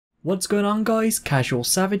What's going on guys,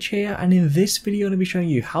 CasualSavage here, and in this video I'm going to be showing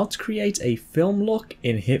you how to create a film look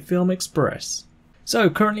in Hitfilm Express.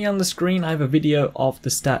 So currently on the screen I have a video of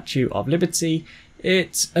the Statue of Liberty.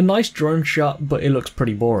 It's a nice drone shot but it looks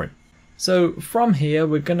pretty boring. So from here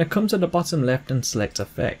we're going to come to the bottom left and select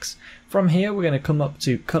effects. From here we're going to come up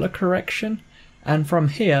to color correction, and from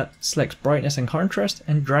here select brightness and contrast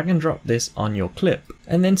and drag and drop this on your clip.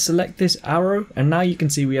 And then select this arrow, and now you can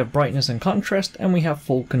see we have brightness and contrast and we have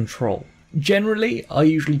full control. Generally I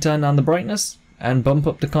usually turn down the brightness and bump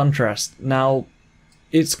up the contrast. Now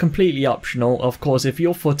it's completely optional. Of course if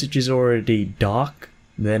your footage is already dark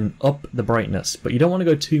then up the brightness, but you don't want to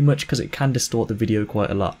go too much because it can distort the video quite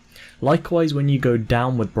a lot. Likewise when you go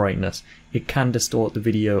down with brightness it can distort the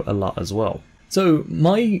video a lot as well. So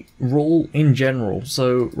my rule in general,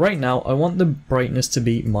 so right now I want the brightness to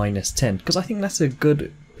be -10 because I think that's a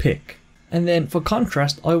good pick. And then for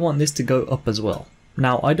contrast I want this to go up as well.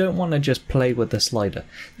 Now I don't want to just play with the slider.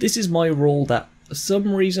 This is my rule that for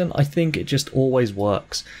some reason I think it just always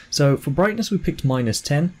works. So for brightness we picked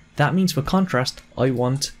 -10, that means for contrast I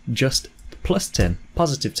want just +10,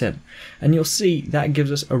 +10. And you'll see that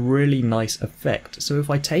gives us a really nice effect. So if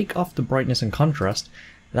I take off the brightness and contrast,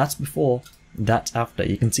 that's before, that's after.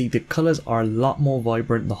 You can see the colors are a lot more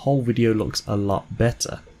vibrant, the whole video looks a lot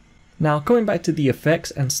better. Now coming back to the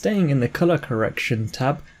effects and staying in the color correction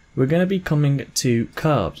tab, we're going to be coming to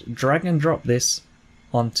curves. Drag and drop this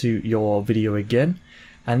onto your video again,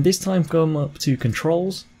 and this time come up to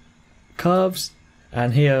controls, curves,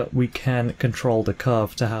 and here we can control the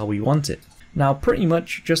curve to how we want it. Now pretty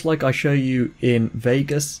much just like I show you in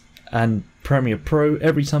Vegas and Premiere Pro,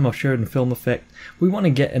 every time I've shown a film effect, we want to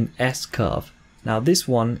get an S curve. Now this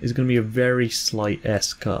one is going to be a very slight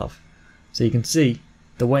S curve. So you can see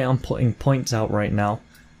the way I'm putting points out right now,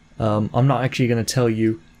 I'm not actually going to tell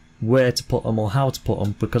you where to put them or how to put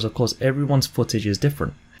them because of course everyone's footage is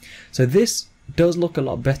different. So this does look a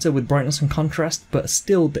lot better with brightness and contrast, but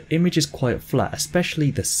still the image is quite flat, especially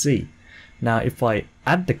the sea. Now if I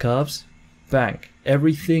add the curves, bang,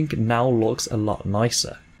 everything now looks a lot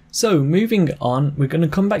nicer. So moving on, we're going to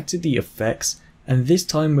come back to the effects, and this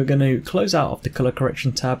time we're going to close out of the color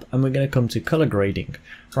correction tab and we're going to come to color grading.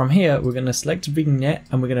 From here we're going to select vignette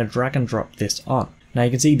and we're going to drag and drop this on. Now you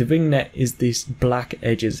can see the vignette is these black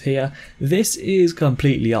edges here. This is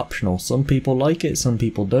completely optional. Some people like it, some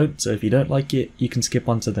people don't, so if you don't like it you can skip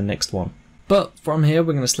on to the next one. But from here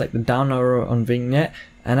we're going to select the down arrow on vignette,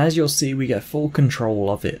 and as you'll see we get full control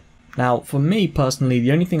of it. Now for me personally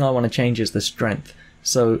the only thing I want to change is the strength.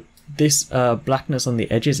 So this blackness on the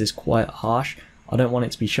edges is quite harsh. I don't want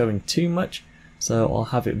it to be showing too much, so I'll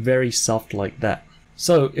have it very soft like that.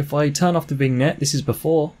 So if I turn off the vignette, this is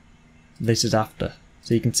before, this is after.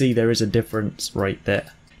 So you can see there is a difference right there.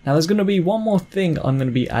 Now there's going to be one more thing I'm going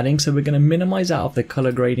to be adding, so we're going to minimize out of the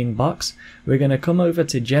color grading box. We're going to come over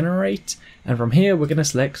to generate, and from here we're going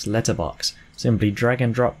to select letterbox. Simply drag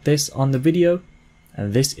and drop this on the video,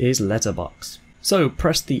 and this is letterbox. So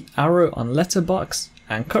press the arrow on letterbox,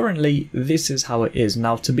 and currently this is how it is.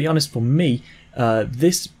 Now to be honest, for me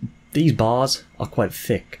these bars are quite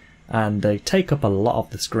thick and they take up a lot of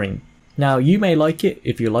the screen. Now you may like it.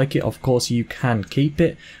 If you like it of course you can keep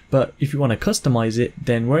it, but if you want to customize it,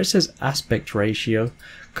 then where it says aspect ratio,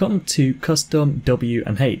 come to custom W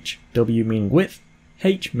and H. W meaning width,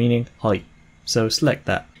 H meaning height. So select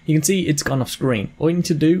that. You can see it's gone off screen. All you need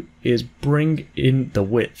to do is bring in the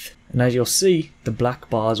width, and as you'll see the black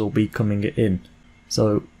bars will be coming in.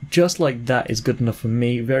 So just like that is good enough for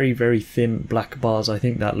me. Very thin black bars, I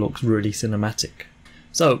think that looks really cinematic.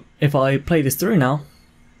 So if I play this through now,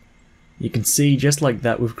 you can see just like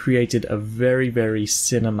that we've created a very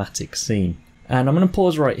cinematic scene. And I'm going to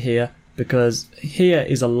pause right here because here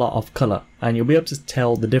is a lot of color and you'll be able to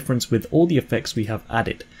tell the difference with all the effects we have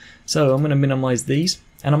added. So I'm going to minimize these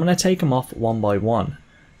and I'm going to take them off one by one.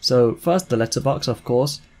 So first the letterbox, of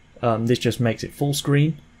course. This just makes it full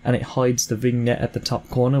screen and it hides the vignette at the top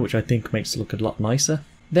corner, which I think makes it look a lot nicer.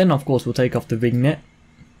 Then of course we'll take off the vignette,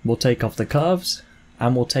 we'll take off the curves,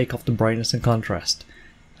 and we'll take off the brightness and contrast.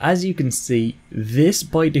 As you can see, this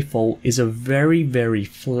by default is a very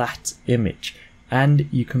flat image, and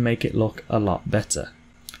you can make it look a lot better.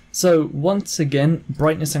 So once again,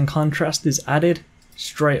 brightness and contrast is added,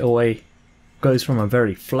 straight away goes from a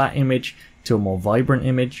very flat image to a more vibrant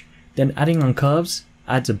image. Then adding on curves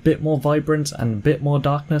adds a bit more vibrance and a bit more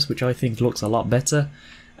darkness, which I think looks a lot better.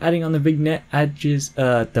 Adding on the vignette adds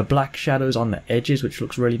the black shadows on the edges, which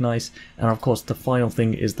looks really nice. And of course the final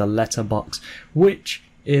thing is the letterbox, which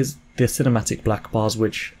is the cinematic black bars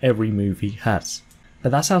which every movie has.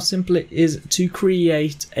 But that's how simple it is to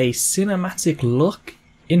create a cinematic look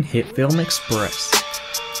in Hitfilm Express.